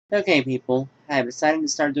Okay, people, I have decided to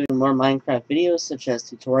start doing more Minecraft videos, such as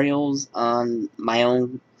tutorials on my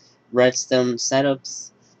own redstone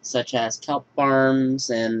setups, such as kelp farms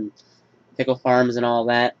and pickle farms and all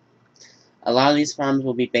that. A lot of these farms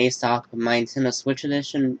will be based off of my Nintendo Switch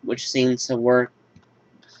Edition, which seems to work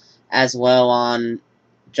as well on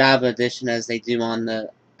Java Edition as they do on the,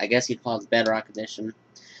 I guess you'd call it the Bedrock Edition.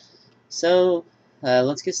 So,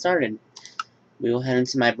 let's get started. We will head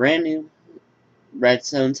into my brand new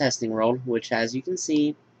redstone testing world, which, as you can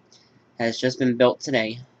see, has just been built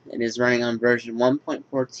today. It is running on version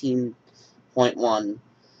 1.14.1.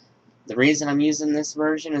 The reason I'm using this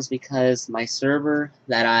version is because my server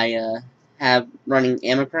that I have running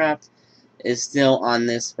Amacraft is still on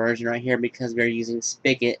this version right here because we're using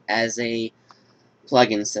Spigot as a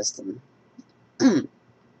plugin system.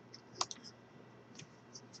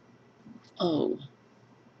 Oh.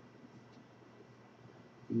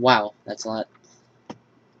 Wow, that's a lot.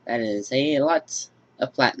 That is a lot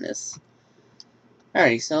of flatness.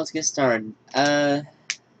 Alrighty, so let's get started.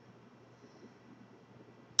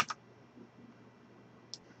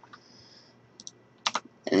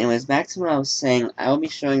 Anyways, back to what I was saying. I will be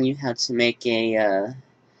showing you how to make a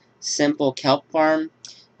simple kelp farm.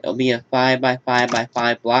 It'll be a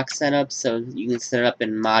 5x5x5 block setup, so you can set it up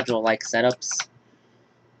in module-like setups.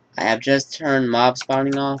 I have just turned mob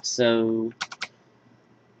spawning off, so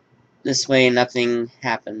this way nothing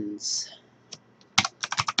happens.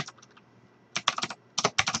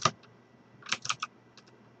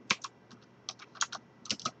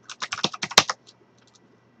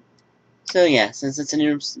 So yeah, since it's a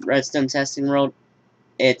new redstone testing world,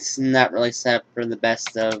 it's not really set up for the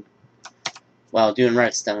best of, well, doing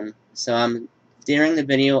redstone. So during the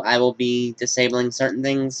video, I will be disabling certain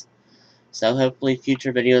things, so hopefully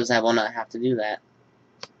future videos I will not have to do that.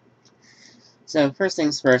 So first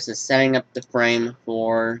things first is setting up the frame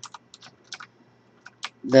for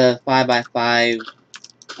the 5x5.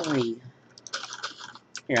 Oh, here,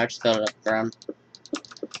 I'll just build it up ground.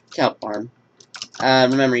 Kelp farm.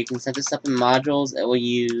 Remember, you can set this up in modules. It will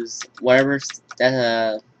use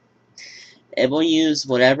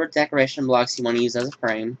whatever decoration blocks you want to use as a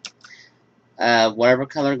frame. Whatever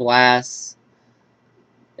color glass.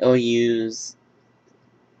 It will use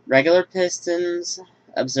regular pistons,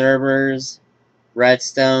 observers,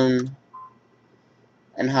 redstone,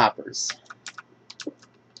 and hoppers.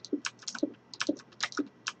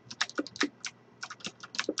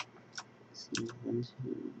 Let's see, 1, 2,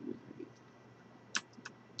 3.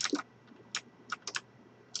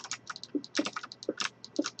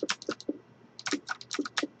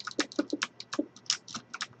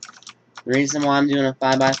 The reason why I'm doing a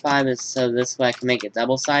 5x5 is so this way I can make it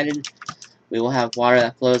double-sided. We will have water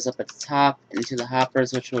that flows up at the top into the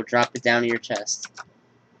hoppers, which will drop it down to your chest.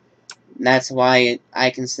 And that's why I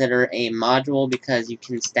consider a module, because you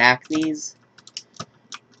can stack these,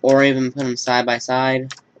 or even put them side by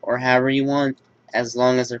side, or however you want. As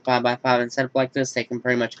long as they're 5x5 and set up like this, they can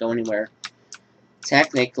pretty much go anywhere.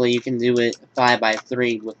 Technically, you can do it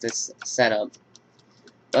 5x3 with this setup.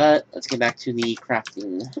 But let's get back to the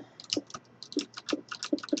crafting.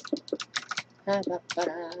 Let's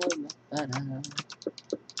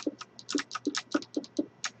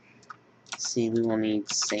see, we will need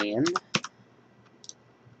sand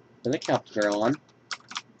for the kelp to grow on.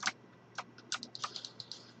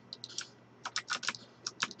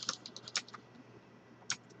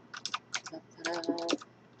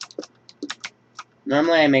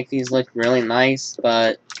 Normally I make these look really nice,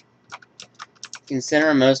 but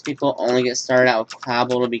consider most people only get started out with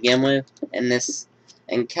cobble to begin with, and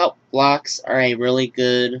kelp blocks are a really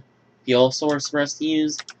good fuel source for us to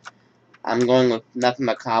use. I'm going with nothing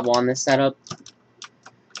but cobble on this setup.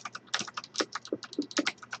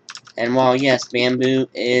 And while yes, bamboo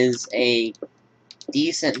is a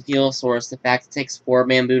decent fuel source, the fact it takes 4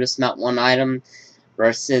 bamboo to smelt 1 item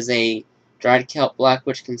versus a dried kelp block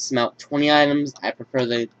which can smelt 20 items, I prefer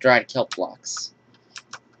the dried kelp blocks.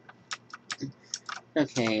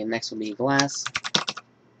 Okay, next will be glass.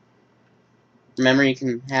 Remember, you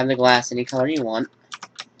can have the glass any color you want.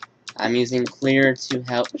 I'm using clear to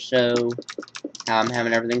help show how I'm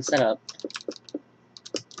having everything set up.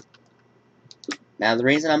 Now, the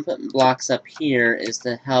reason I'm putting blocks up here is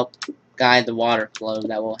to help guide the water flow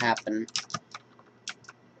that will happen.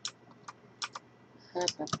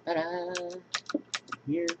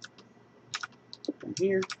 Here. From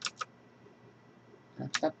here.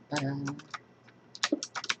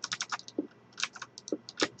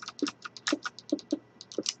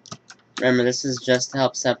 Remember, this is just to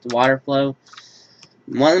help set up the water flow.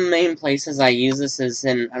 One of the main places I use this is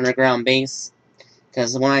in underground base.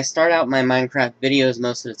 Because when I start out my Minecraft videos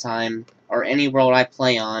most of the time, or any world I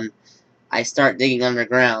play on, I start digging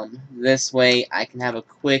underground. This way I can have a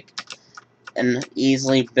quick and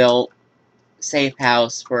easily built safe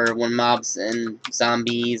house for when mobs and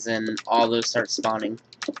zombies and all those start spawning.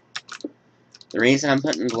 The reason I'm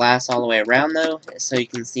putting glass all the way around, though, is so you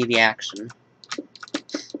can see the action.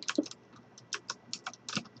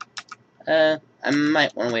 I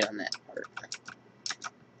might want to wait on that part.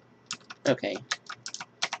 Okay.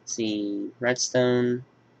 Let's see, redstone,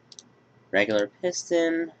 regular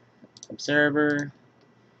piston, observer,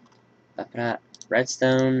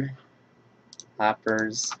 redstone,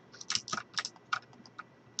 hoppers.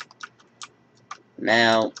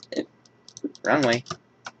 Now, wrong way.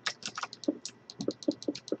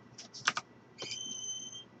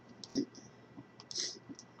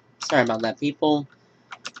 Sorry about that, people.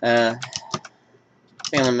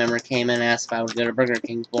 Family member came in and asked if I would go to Burger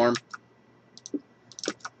King for him.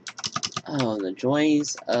 Oh, the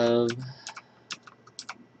joys of...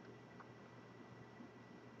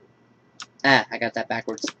 Ah, I got that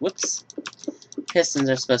backwards. Whoops. Pistons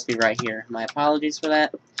are supposed to be right here. My apologies for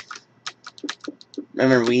that.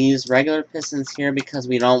 Remember, we use regular pistons here because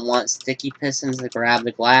we don't want sticky pistons to grab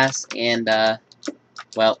the glass, and,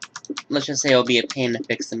 well, let's just say it'll be a pain to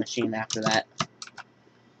fix the machine after that.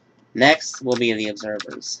 Next will be the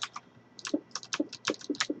observers.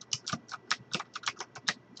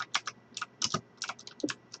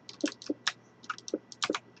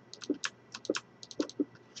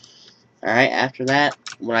 Alright, after that,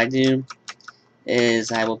 what I do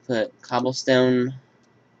is I will put cobblestone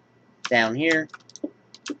down here.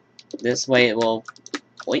 This way it will,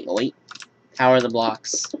 power the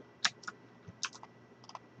blocks.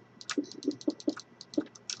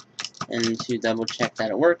 And to double check that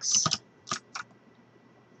it works,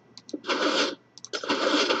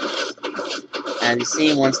 as you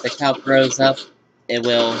see, once the kelp grows up, it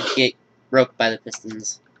will get broke by the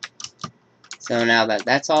pistons. So now that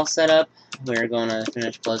that's all set up, we're going to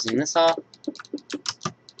finish closing this off.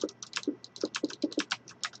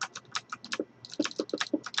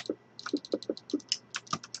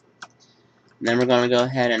 And then we're going to go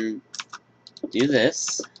ahead and do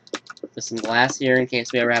this. Put some glass here in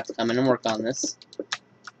case we ever have to come in and work on this.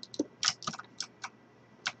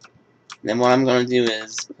 Then what I'm going to do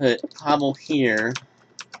is put cobble here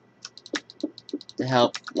to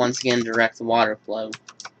help, once again, direct the water flow.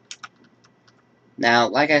 Now,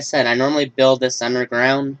 like I said, I normally build this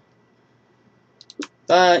underground,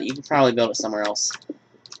 but you can probably build it somewhere else.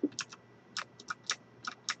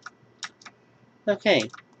 Okay,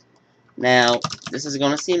 now, this is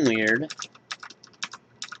going to seem weird,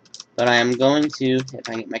 but I am going to, if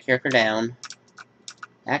I get my character down,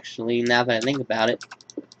 actually, now that I think about it,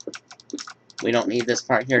 we don't need this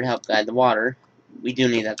part here to help guide the water. We do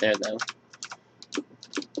need that there, though.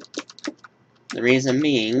 The reason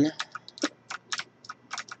being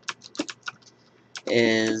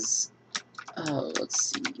is, oh,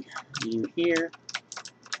 let's see, you here.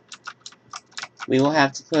 We will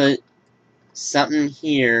have to put something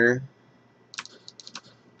here.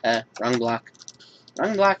 Wrong block.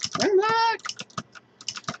 Wrong block. Wrong block!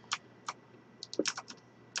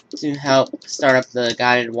 To help start up the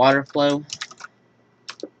guided water flow.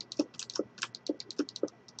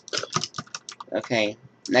 Okay,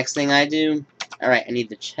 next thing I do, alright, I need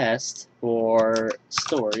the chest for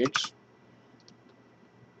storage.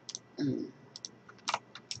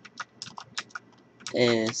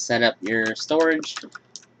 Is set up your storage.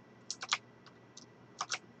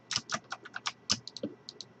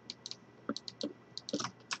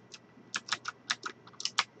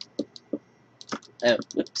 Oh,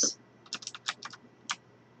 whoops.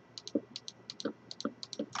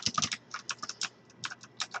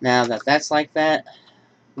 Now that that's like that,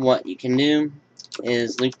 what you can do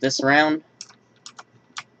is loop this around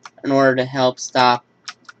in order to help stop.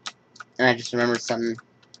 And I just remembered something.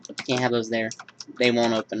 Can't have those there. They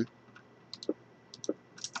won't open.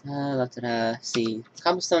 Let's see.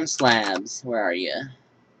 Cobblestone slabs. Where are you?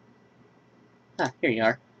 Ah, here you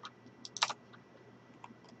are.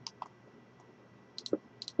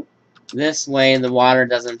 This way the water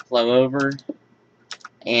doesn't flow over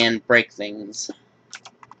and break things.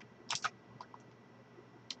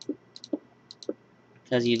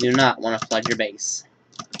 Because you do not want to flood your base.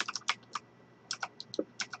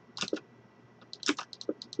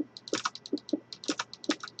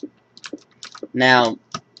 Now,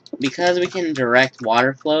 because we can direct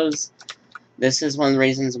water flows, this is one of the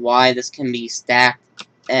reasons why this can be stacked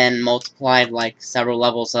and multiplied like several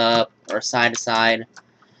levels up or side to side.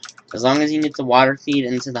 As long as you get the water feed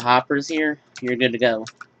into the hoppers here, you're good to go.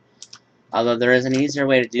 Although there is an easier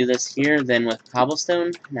way to do this here than with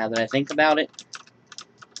cobblestone, now that I think about it.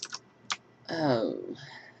 Oh,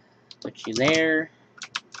 put you there,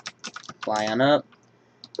 fly on up,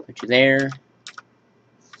 put you there,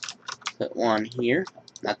 put one here,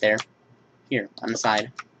 not there, here, on the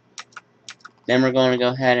side. Then we're going to go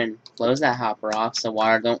ahead and close that hopper off so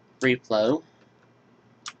water don't free flow.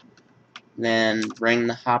 Then bring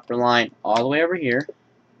the hopper line all the way over here.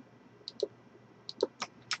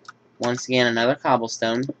 Once again, another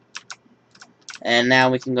cobblestone. And now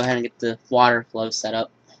we can go ahead and get the water flow set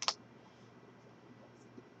up.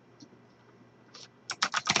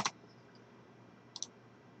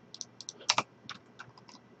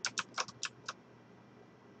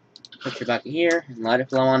 Put your bucket here and let it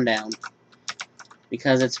flow on down.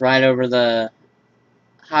 Because it's right over the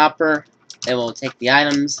hopper, it will take the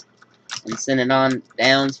items and send it on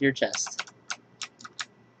down to your chest.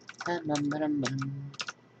 Now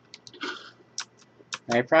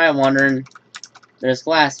you're probably wondering, there's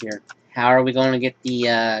glass here. How are we going to get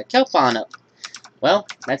the kelp on up? Well,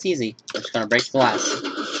 that's easy. We're just going to break the glass.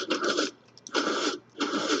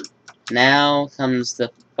 Now comes the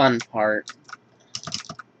fun part.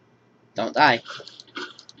 Don't die.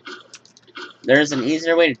 There's an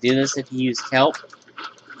easier way to do this if you use kelp.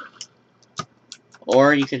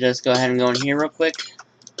 Or you could just go ahead and go in here real quick,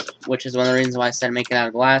 which is one of the reasons why I said make it out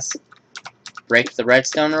of glass. Break the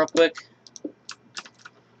redstone real quick.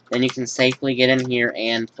 Then you can safely get in here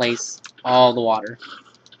and place all the water.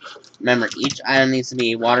 Remember, each item needs to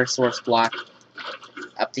be a water source block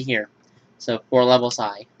up to here. So 4 levels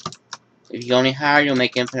high. If you go any higher, you'll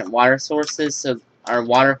make infinite water sources, so our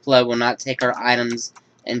water flow will not take our items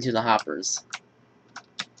into the hoppers.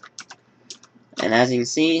 And as you can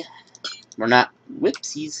see, we're not,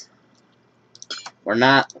 whoopsies, we're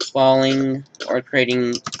not falling or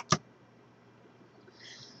creating,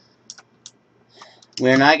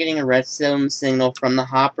 we're not getting a redstone signal from the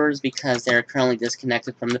hoppers because they're currently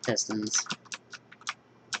disconnected from the pistons.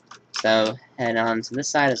 So head on to this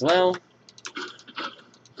side as well,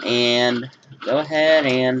 and go ahead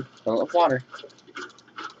and fill it with water.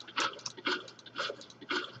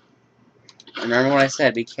 Remember what I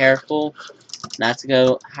said, be careful not to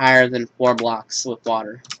go higher than 4 blocks with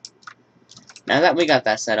water. Now that we got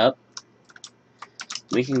that set up,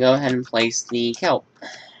 we can go ahead and place the kelp.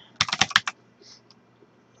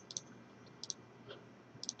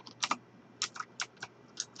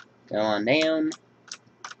 Go on down.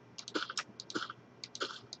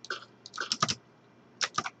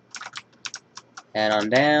 Head on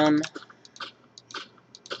down.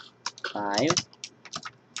 5.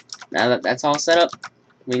 Now that that's all set up,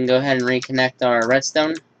 we can go ahead and reconnect our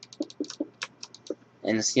redstone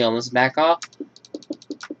and seal this back off.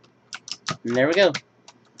 And there we go.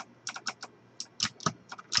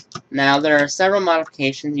 Now there are several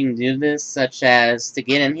modifications you can do this, such as to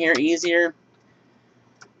get in here easier,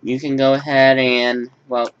 you can go ahead and,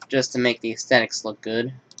 well, just to make the aesthetics look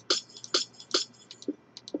good,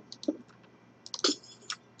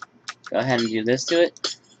 go ahead and do this to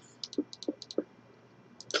it.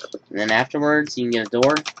 And then afterwards, you can get a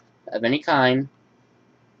door of any kind.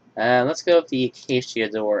 Let's go with the acacia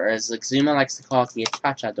door, or as Exuma likes to call it, the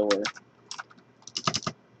achacha door.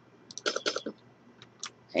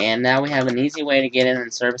 And now we have an easy way to get in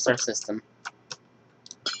and service our system.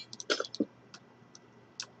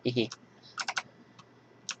 Hehe.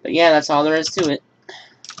 But yeah, that's all there is to it.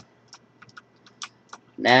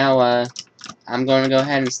 Now, I'm going to go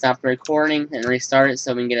ahead and stop the recording and restart it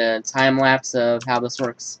so we can get a time lapse of how this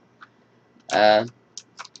works.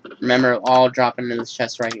 Remember, all dropping into this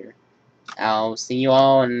chest right here. I'll see you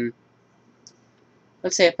all in,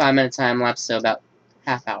 let's say, a 5-minute time lapse, so about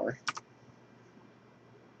half hour.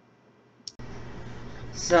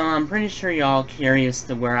 So I'm pretty sure y'all curious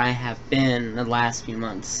to where I have been the last few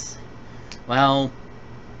months. Well,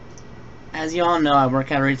 as you all know, I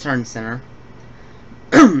work at a return center.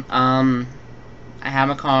 I have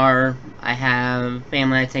a car, I have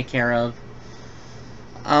family I take care of.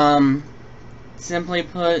 Simply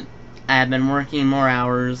put, I have been working more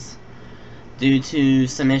hours due to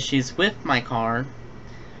some issues with my car.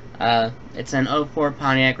 It's an 04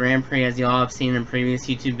 Pontiac Grand Prix, as you all have seen in previous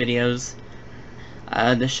YouTube videos.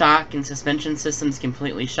 The shock and suspension system's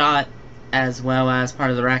completely shot, as well as part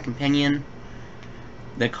of the rack and pinion.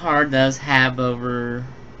 The car does have over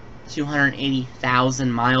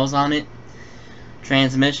 280,000 miles on it.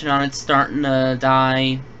 Transmission on it's starting to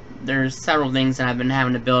die. There's several things that I've been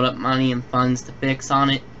having to build up money and funds to fix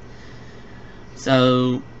on it.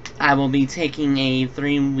 So I will be taking a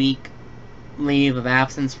 3-week leave of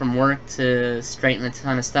absence from work to straighten a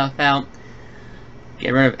ton of stuff out.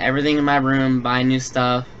 get rid of everything in my room, buy new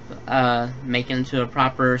stuff, make it into a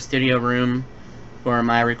proper studio room for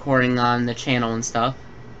my recording on the channel and stuff.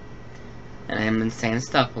 And I have been saying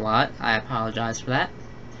stuff a lot. I apologize for that.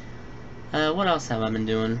 What else have I been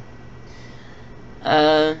doing?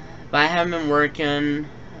 But I haven't been working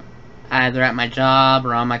either at my job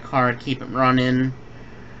or on my car to keep it running.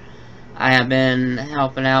 I have been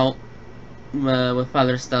helping out with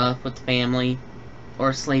other stuff with the family,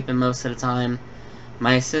 or sleeping most of the time.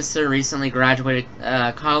 My sister recently graduated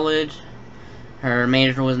college. Her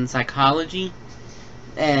major was in psychology,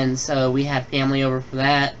 and so we had family over for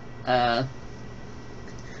that.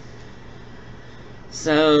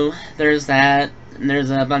 So there's that, and there's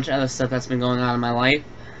a bunch of other stuff that's been going on in my life.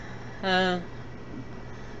 I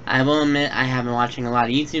will admit I have been watching a lot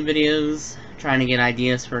of YouTube videos, trying to get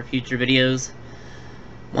ideas for future videos.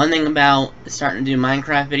 One thing about starting to do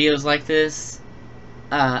Minecraft videos like this,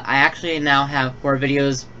 I actually now have 4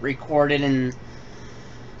 videos recorded and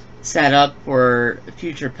set up for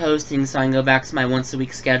future posting, so I can go back to my once a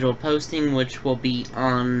week scheduled posting, which will be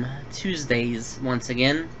on Tuesdays once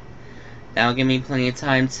again. That'll give me plenty of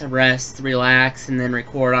time to rest, relax, and then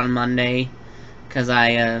record on Monday, because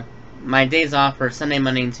my days off are Sunday,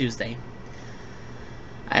 Monday, and Tuesday.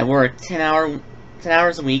 I work 10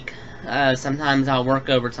 hours a week. Sometimes I'll work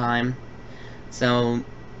overtime, so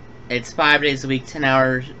it's 5 days a week,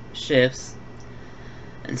 10-hour shifts,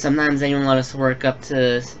 and sometimes they even let us work up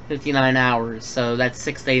to 59 hours, so that's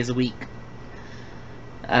 6 days a week.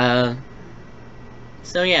 So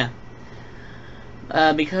yeah,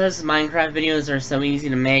 because Minecraft videos are so easy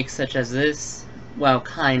to make, such as this, well,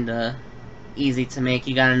 kinda easy to make.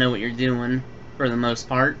 You gotta know what you're doing for the most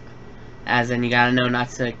part, as in you gotta know not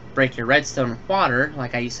to break your redstone with water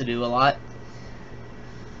like I used to do a lot.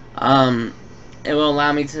 It will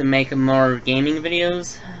allow me to make more gaming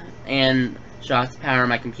videos and show off the power of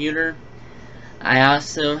my computer. I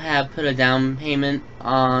also have put a down payment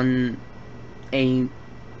on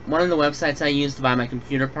one of the websites I use to buy my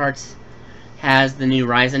computer parts has the new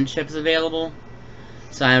Ryzen chips available,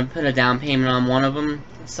 so I put a down payment on one of them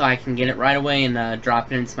so I can get it right away and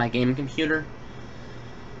drop it into my gaming computer.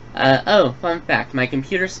 Oh, fun fact, my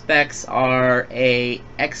computer specs are a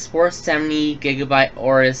X470 GB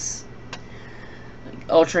Aorus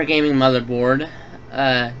Ultra Gaming motherboard,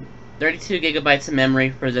 32 gigabytes of memory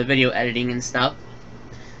for the video editing and stuff.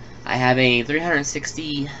 I have a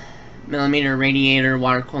 360mm radiator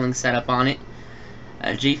water cooling setup on it,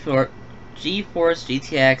 a GeForce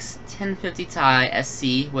GTX 1050 Ti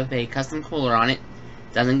SC with a custom cooler on it.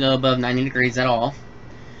 Doesn't go above 90 degrees at all.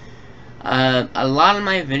 A lot of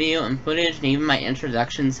my video and footage and even my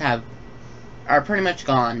introductions are pretty much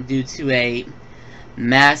gone due to a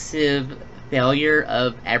massive failure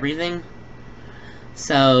of everything.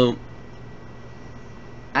 So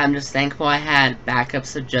I'm just thankful I had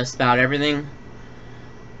backups of just about everything.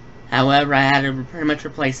 However, I had to pretty much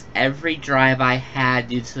replace every drive I had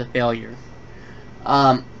due to the failure.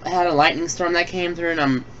 I had a lightning storm that came through,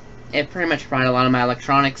 and it pretty much fried a lot of my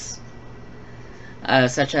electronics,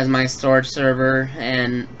 such as my storage server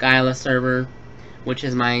and Gaia server, which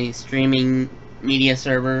is my streaming media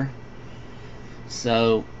server.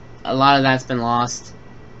 So a lot of that's been lost.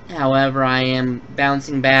 However, I am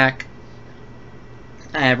bouncing back.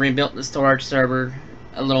 I have rebuilt the storage server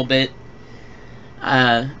a little bit.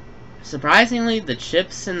 Surprisingly, the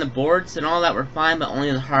chips and the boards and all that were fine, but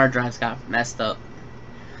only the hard drives got messed up.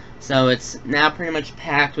 So it's now pretty much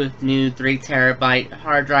packed with new 3 terabyte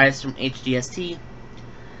hard drives from HDST.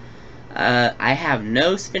 I have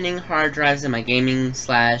no spinning hard drives in my gaming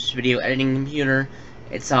 / video editing computer.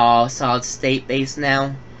 It's all solid state based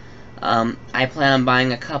now. I plan on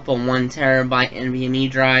buying a couple 1 terabyte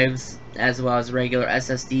NVMe drives, as well as regular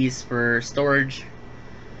SSDs for storage,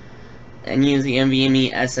 and use the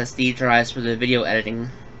NVMe SSD drives for the video editing.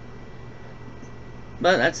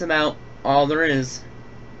 But that's about all there is.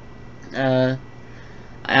 I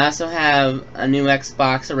also have a new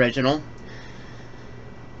Xbox Original.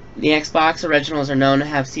 The Xbox Originals are known to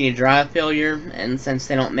have CD drive failure, and since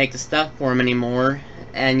they don't make the stuff for them anymore,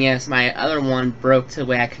 and yes, my other one broke to the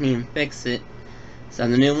way I couldn't even fix it, so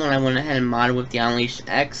the new one I went ahead and modded with the Unleashed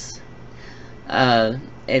X.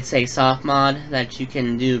 It's a soft mod that you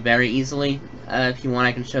can do very easily. If you want,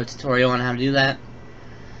 I can show a tutorial on how to do that.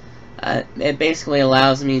 It basically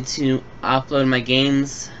allows me to upload my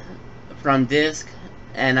games from disk,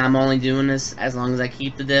 and I'm only doing this as long as I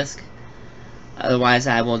keep the disk. Otherwise,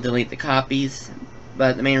 I will delete the copies.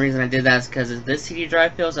 But the main reason I did that is because if this CD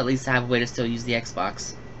drive fails, at least I have a way to still use the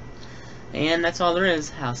Xbox. And that's all there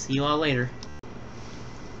is. I'll see you all later.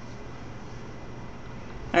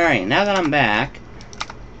 Alright, now that I'm back,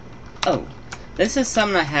 Oh, this is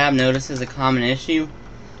something I have noticed is a common issue,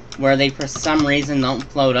 where they for some reason don't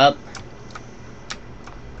float up.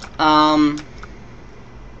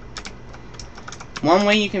 One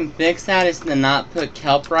way you can fix that is to not put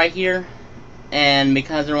kelp right here, and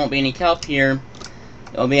because there won't be any kelp here,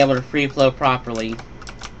 it'll be able to free flow properly.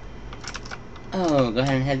 Oh, go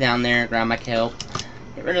ahead and head down there, grab my kelp,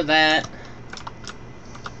 get rid of that,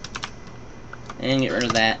 and get rid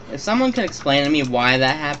of that. If someone could explain to me why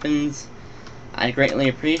that happens, I'd greatly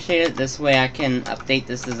appreciate it. This way I can update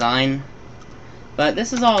this design. But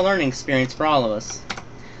this is all a learning experience for all of us.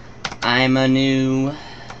 I'm a new,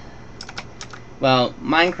 well,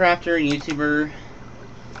 Minecrafter, YouTuber.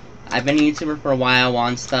 I've been a YouTuber for a while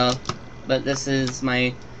on stuff, but this is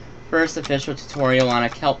my first official tutorial on a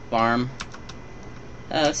kelp farm.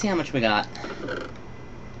 Let's see how much we got.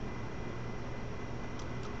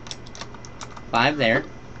 5 there.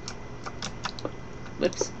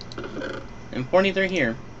 Whoops. And 43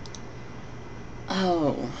 here.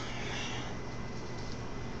 Oh.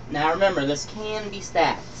 Now remember, this can be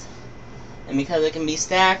stacked. And because it can be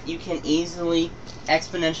stacked, you can easily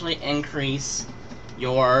exponentially increase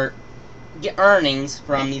your earnings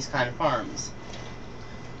from these kind of farms.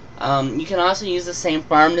 You can also use the same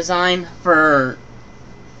farm design for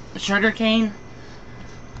sugarcane.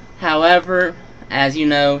 However, as you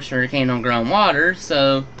know, sugarcane don't grow in water,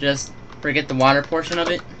 so just forget the water portion of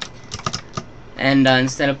it. And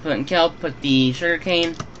instead of putting kelp, put the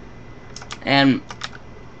sugarcane. And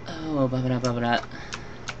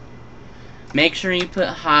make sure you put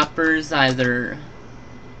hoppers either.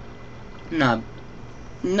 No.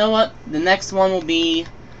 You know what? The next one will be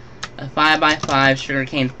a 5x5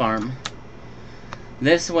 sugarcane farm.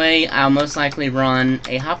 This way, I'll most likely run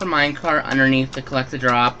a hopper minecart underneath to collect the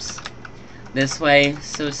drops. This way,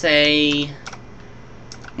 so say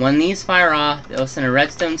when these fire off, it'll send a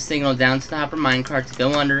redstone signal down to the hopper minecart to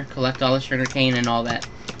go under, collect all the sugarcane and all that.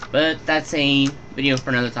 But that's a video for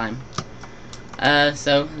another time.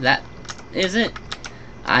 So that is it.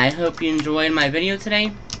 I hope you enjoyed my video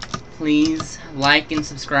today. Please like and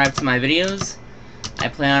subscribe to my videos. I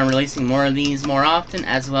plan on releasing more of these more often,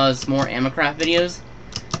 as well as more Amacraft videos.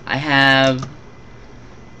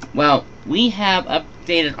 We have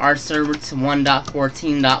updated our server to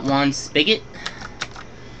 1.14.1 Spigot.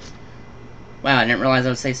 Wow, I didn't realize I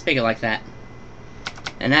would say Spigot like that.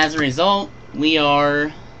 And as a result, we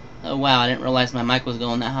are... Oh wow, I didn't realize my mic was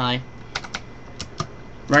going that high.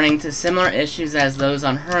 Running into similar issues as those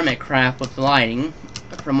on Hermitcraft with the lighting.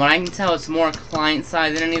 From what I can tell, it's more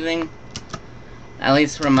client-side than anything. At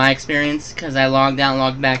least from my experience, because I logged out and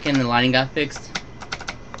logged back in and the lighting got fixed.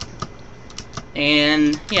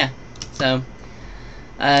 And, yeah. So,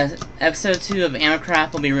 episode 2 of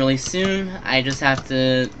Amacraft will be released soon. I just have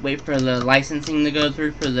to wait for the licensing to go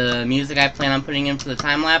through for the music I plan on putting in for the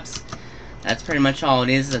time-lapse. That's pretty much all it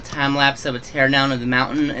is a time-lapse of a teardown of the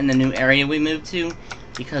mountain in the new area we moved to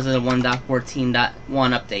because of the 1.14.1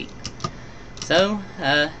 update. So,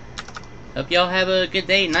 hope y'all have a good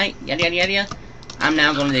day, night, yada yada yada. I'm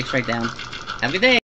now going to dig straight down. Have a good day!